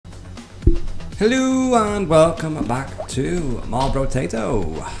Hello and welcome back to more Brotato.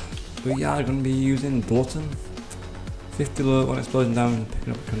 We are going to be using Glutton. 50 alert, 1 explosion down and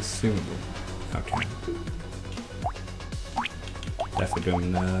picking up a consumable. Okay. Definitely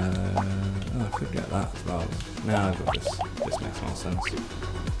doing, oh, I could get that as well. Now I've got this. This makes more sense.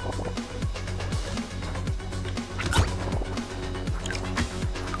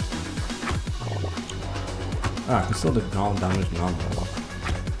 I can still do normal damage normal.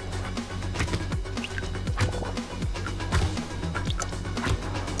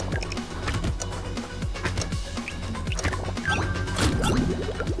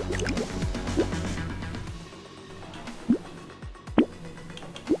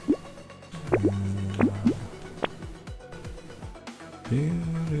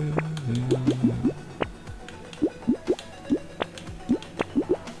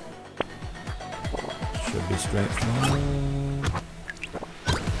 Should be straightforward.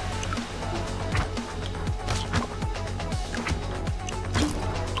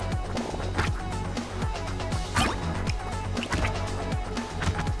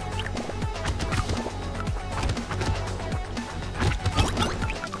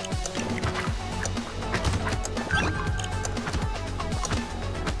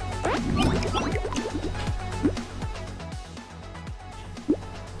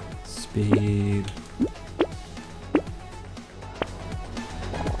 Speed.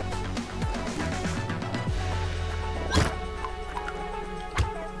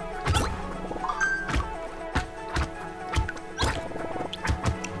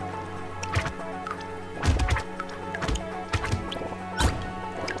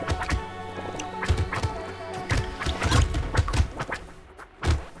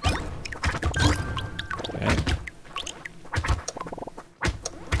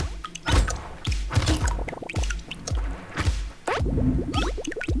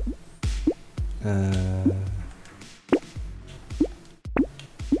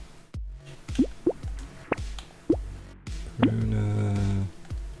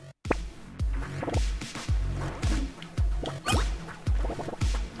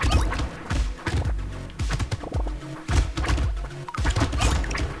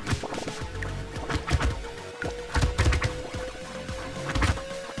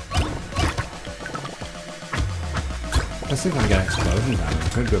 Let's see if I can get explosion damage. I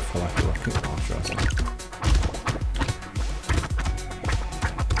could go for like a rocket launcher or something.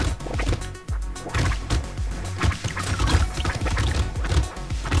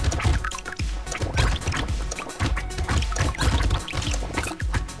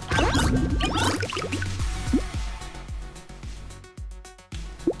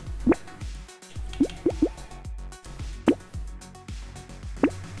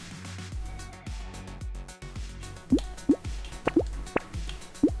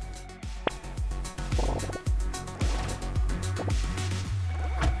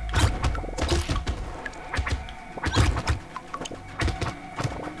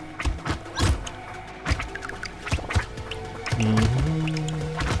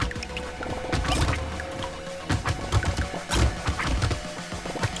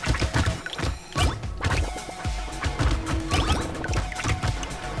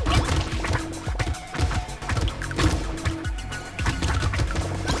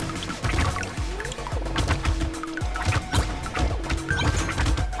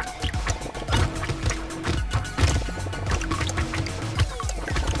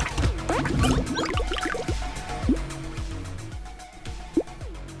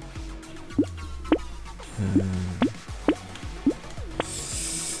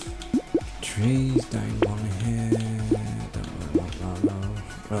 Trees down along here. Don't really want that though.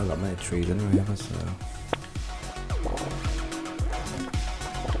 Well, I've got many trees anyway, so.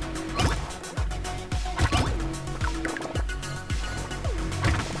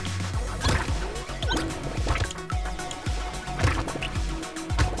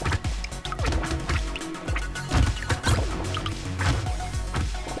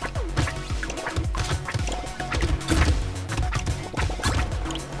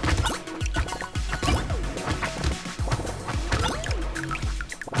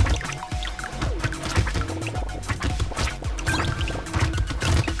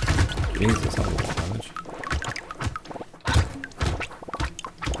 Jesus, that's a lot of damage.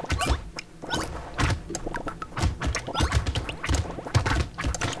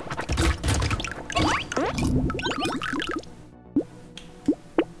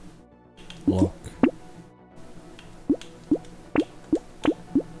 Look.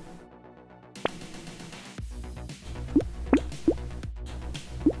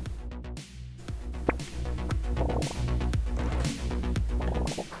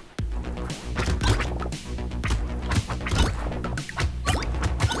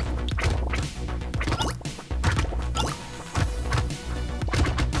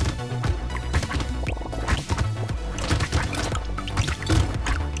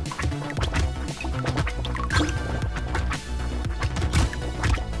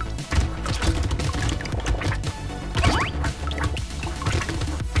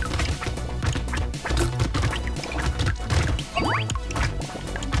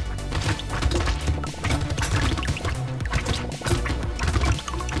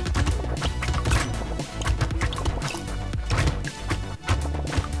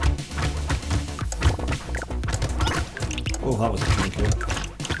 that was a chunk here.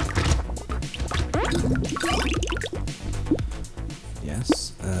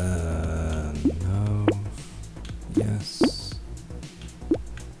 Yes. No. Yes.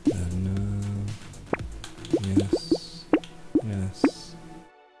 No. Yes. Yes.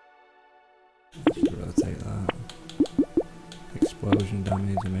 Just rotate that. Explosion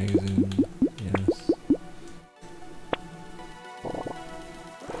damage, amazing. Yes.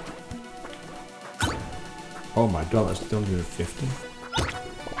 Oh my god, that's 250.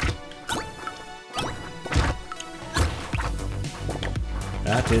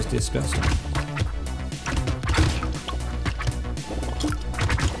 That is disgusting.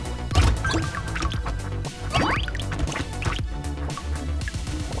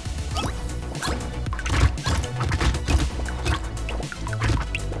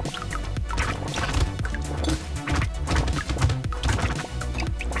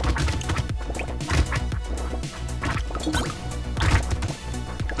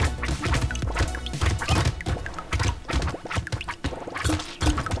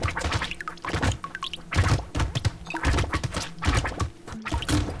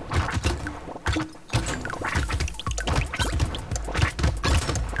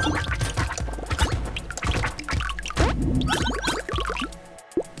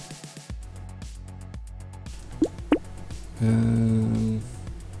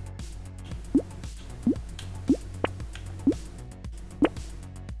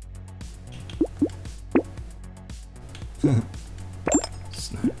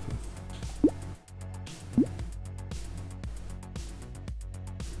 Sniper.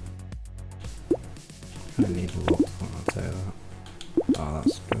 I need a lot, I'll tell you that. Oh,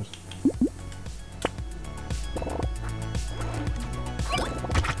 that's good.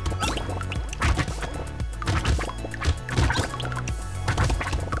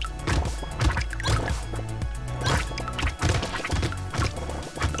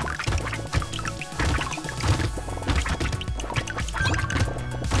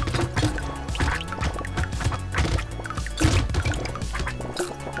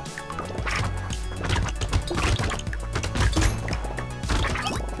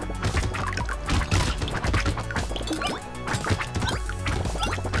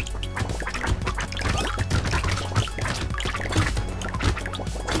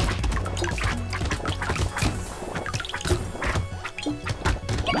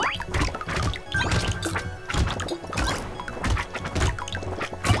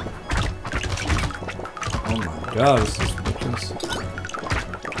 God, this is ridiculous.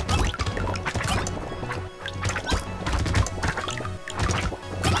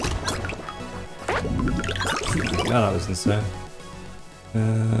 God, that was insane.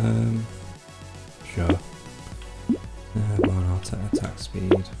 Sure. Go on, I'll take attack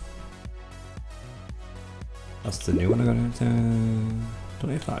speed. That's the new one I got into. Don't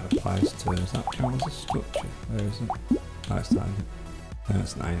know if that applies to. Does that count as a structure? Where is it? Oh, it's not. No,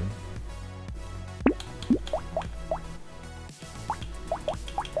 it's not.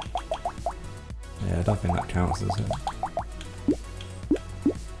 Yeah, I don't think that counts as it.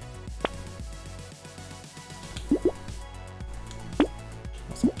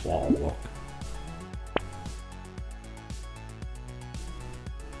 That's a wall lock.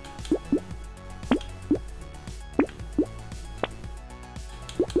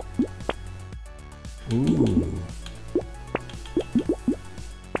 Ooh.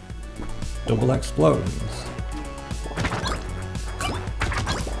 Double explosions.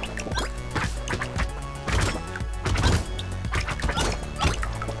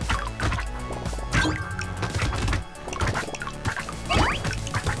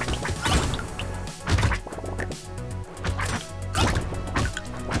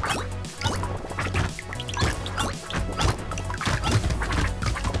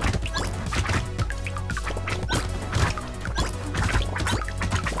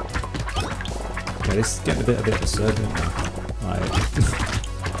 Yeah, this is getting a bit absurd now. Like,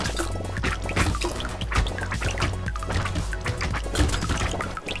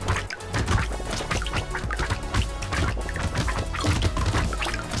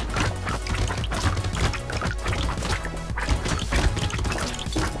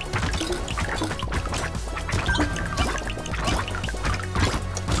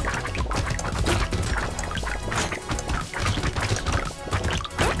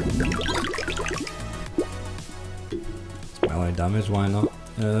 melee damage, why not?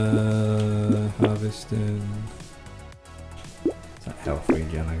 Harvesting. Is that health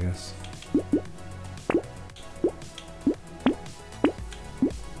regen, I guess?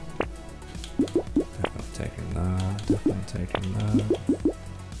 Definitely taking that, definitely taking that.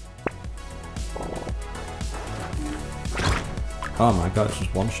 Oh my god, it's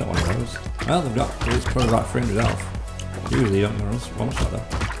just one shot one of those. Well, they've got, it's probably about 300 health. Usually you don't know one shot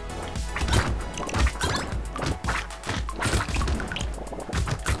though.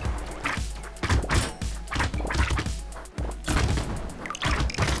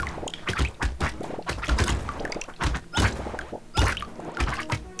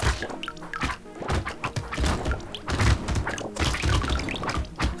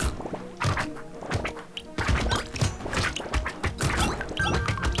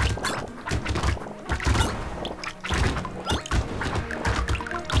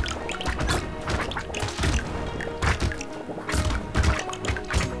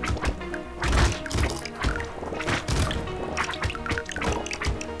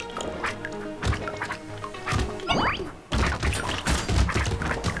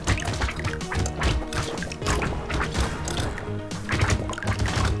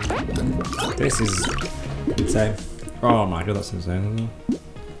 This is insane. Oh my god, that's insane.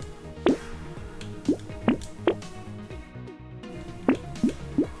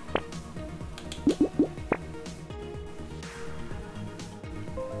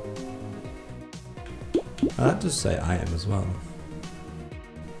 That does say item as well.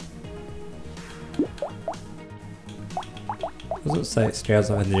 Doesn't say it scales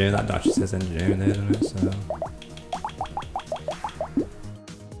of engineering, that actually says engineering there, doesn't it? So.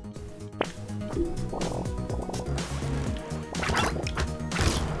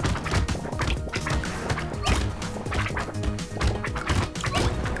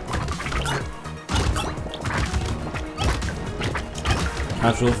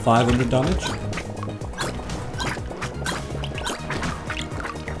 Casual 500 damage.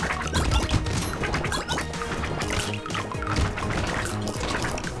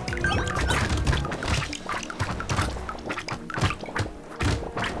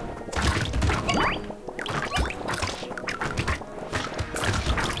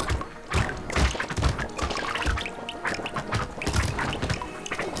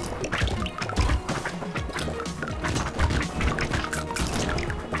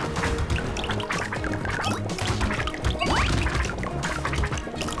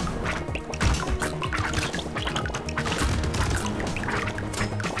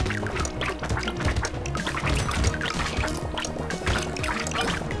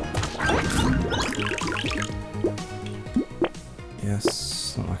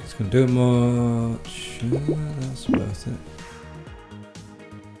 Yes, not like it's gonna do much. That's worth it.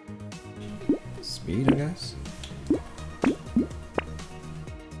 Speed, I guess.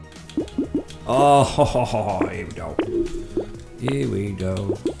 Oh, here we go. Here we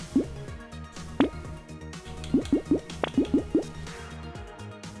go.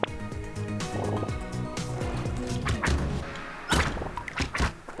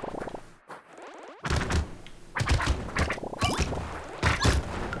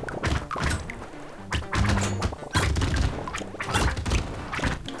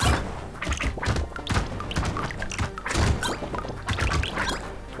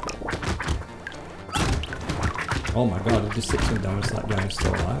 Oh my god, it just 600 damage, that guy is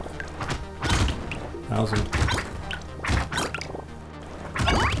still alive. 1000.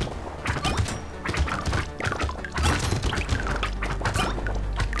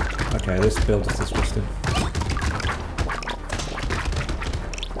 Okay, this build is disgusting.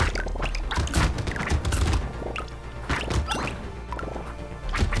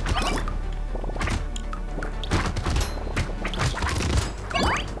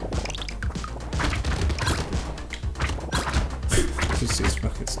 It's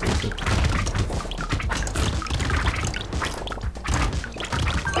fucking stupid.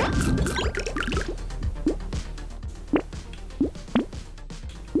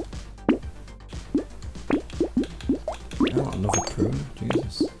 Oh, another prune,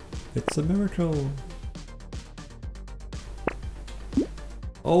 Jesus. It's a miracle.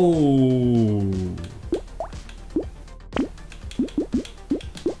 Oh.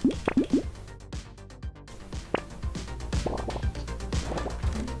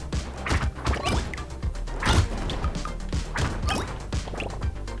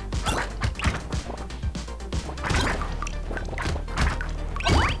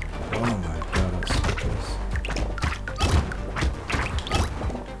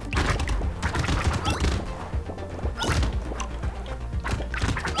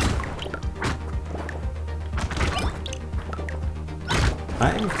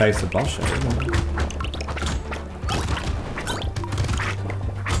 I didn't face the boss yet, didn't I?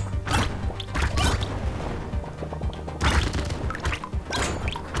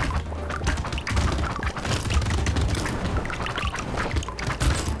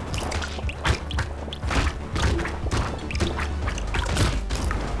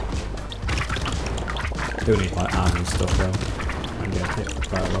 Do need like armor and stuff though. And get hit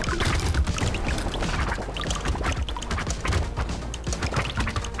quite a lot.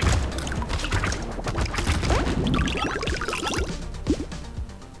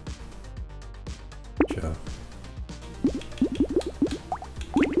 Sure.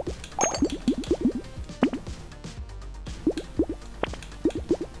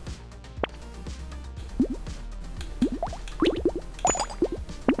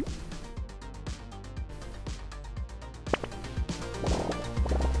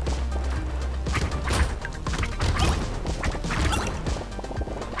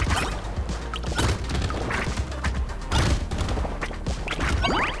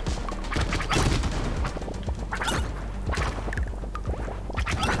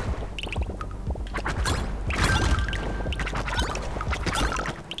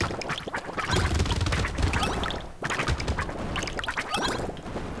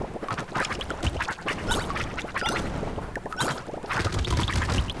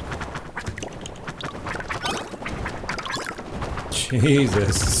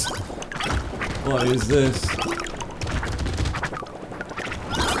 Jesus. What is this?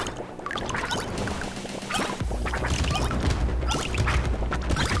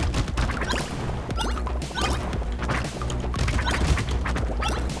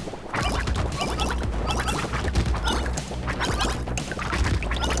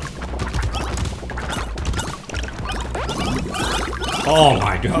 Oh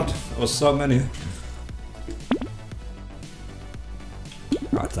my god, there was so many.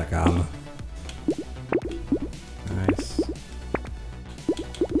 Attack armor. Nice.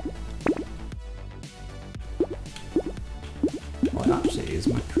 What actually is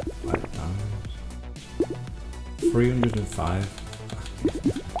my damage? 305.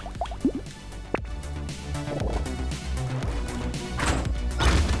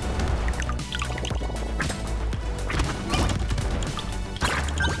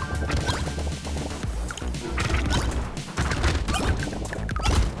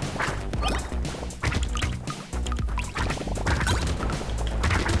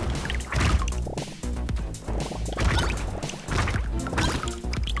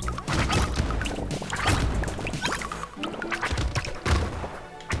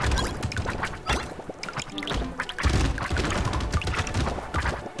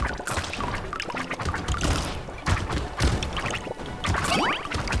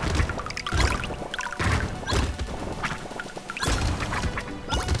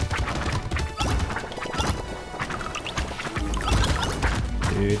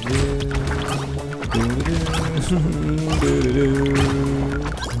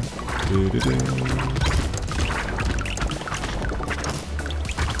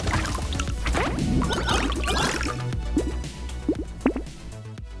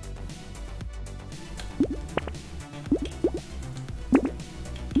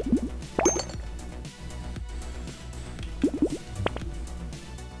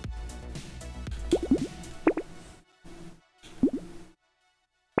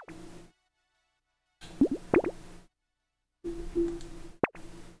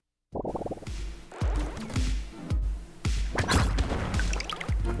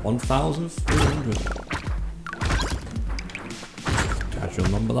 $1,300. Casual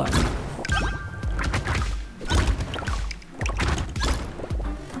number that.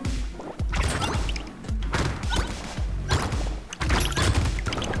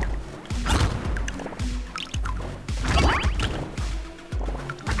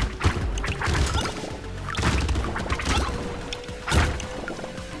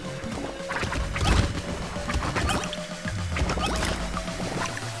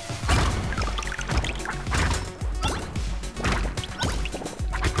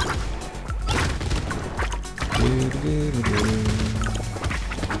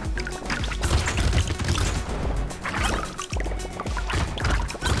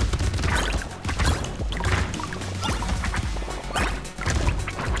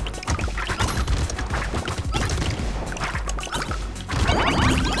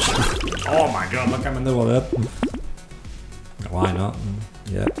 Oh my god, look, I'm in the water. Why not?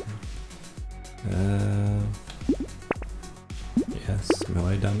 Yep. Yes,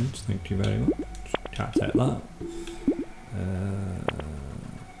 melee damage, thank you very much. Can't take that.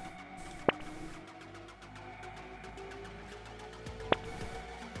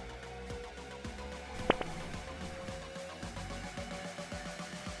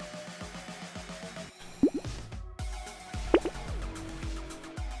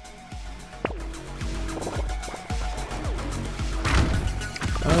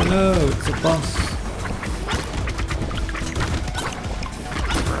 Oh no, it's a boss.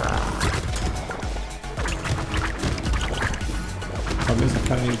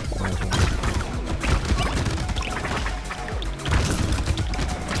 I need?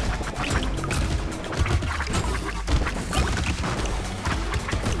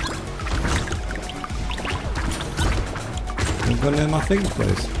 I'm going near my thing,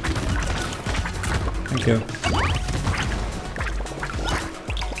 please. Thank you.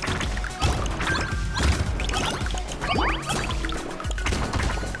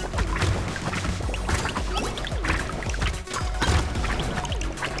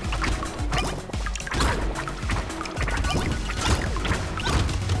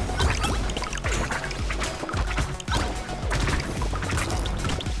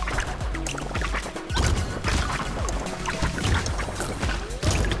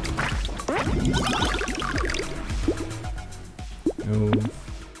 Oh,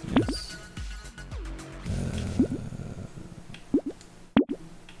 yes.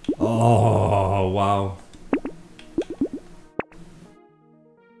 Oh, wow.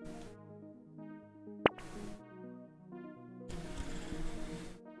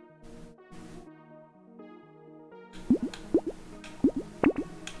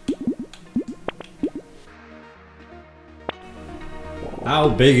 How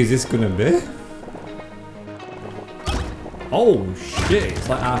big is this gonna be? Oh shit, it's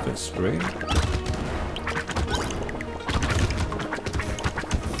like half its screen.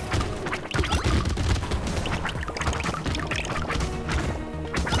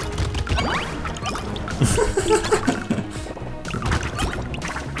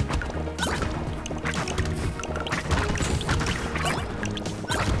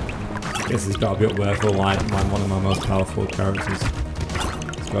 This has got to be up there for like one of my most powerful characters.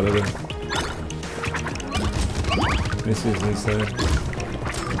 It's got to be. This is insane.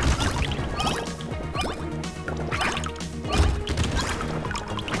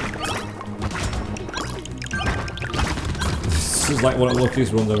 This is like one of the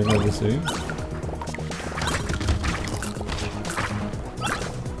luckiest runs I've ever seen.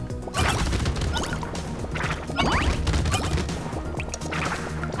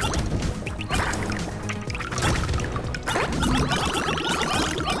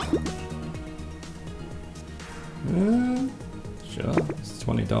 Sure, it's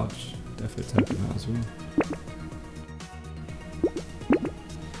 20 dodge. Definitely taking that as well.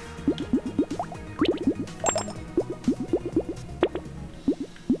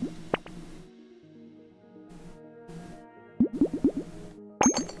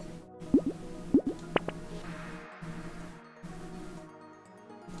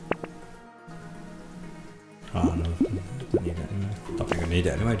 Oh no, don't need it anyway. Don't think I need it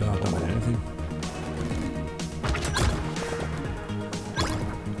anyway, don't need anything.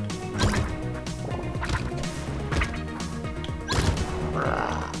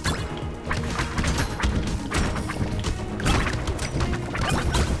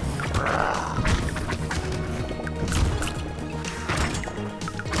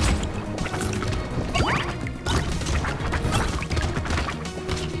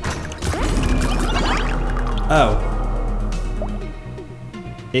 Oh.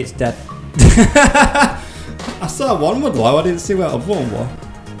 It's dead. I saw one would low, I didn't see where the other one was.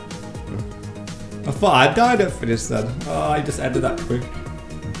 I thought I died at finish then. Oh, I just ended that quick.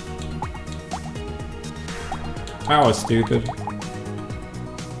 That was stupid.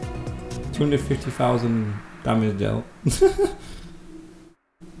 250,000 damage dealt.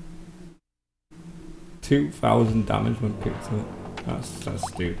 2,000 damage when picked up. That's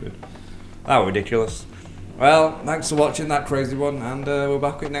stupid. That was ridiculous. Well, thanks for watching that crazy one, and we're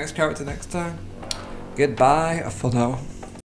back with next character next time. Goodbye for now.